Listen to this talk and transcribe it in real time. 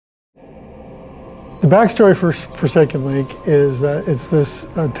The backstory for Forsaken Lake is that it's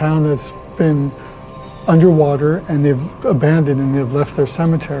this town that's been underwater and they've abandoned and they've left their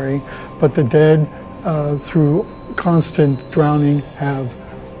cemetery, but the dead, through constant drowning, have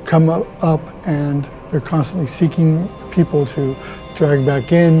come up and they're constantly seeking people to drag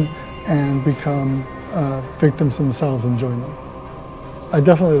back in and become victims themselves and join them. I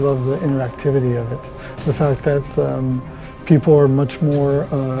definitely love the interactivity of it. The fact that people are much more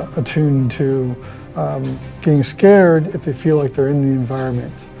attuned to getting scared if they feel like they're in the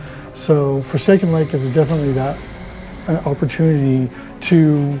environment. So Forsaken Lake is definitely that an opportunity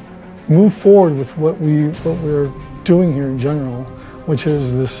to move forward with what we're doing here in general, which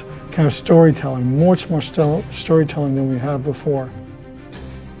is this kind of storytelling, much more storytelling than we have before.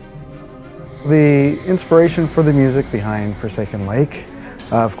 The inspiration for the music behind Forsaken Lake,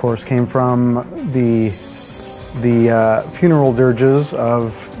 of course, came from the funeral dirges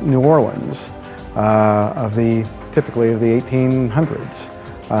of New Orleans, typically of the 1800s.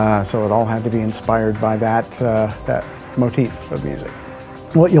 So it all had to be inspired by that motif of music.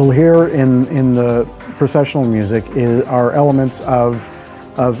 What you'll hear in the processional music are elements of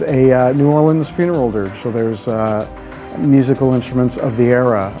a New Orleans funeral dirge. So there's musical instruments of the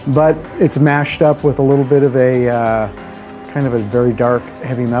era, but it's mashed up with a little bit of a kind of a very dark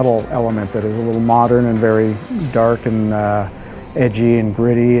heavy metal element that is a little modern and very dark and edgy and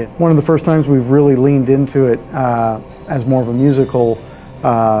gritty. One of the first times we've really leaned into it as more of a musical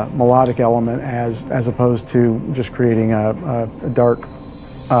melodic element as opposed to just creating a dark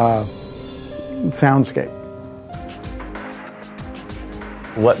soundscape.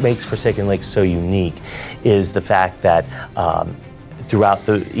 What makes Forsaken Lake so unique is the fact that throughout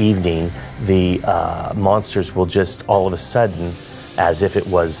the evening, the monsters will just all of a sudden, as if it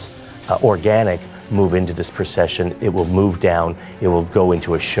was organic, move into this procession. It will move down, it will go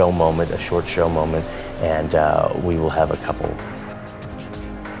into a show moment, a short show moment, and we will have a couple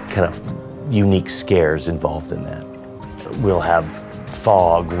kind of unique scares involved in that. We'll have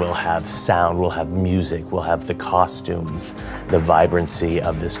fog, we'll have sound, we'll have music, we'll have the costumes, the vibrancy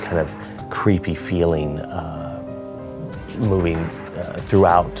of this kind of creepy feeling moving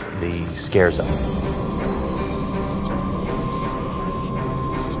throughout the scare zone.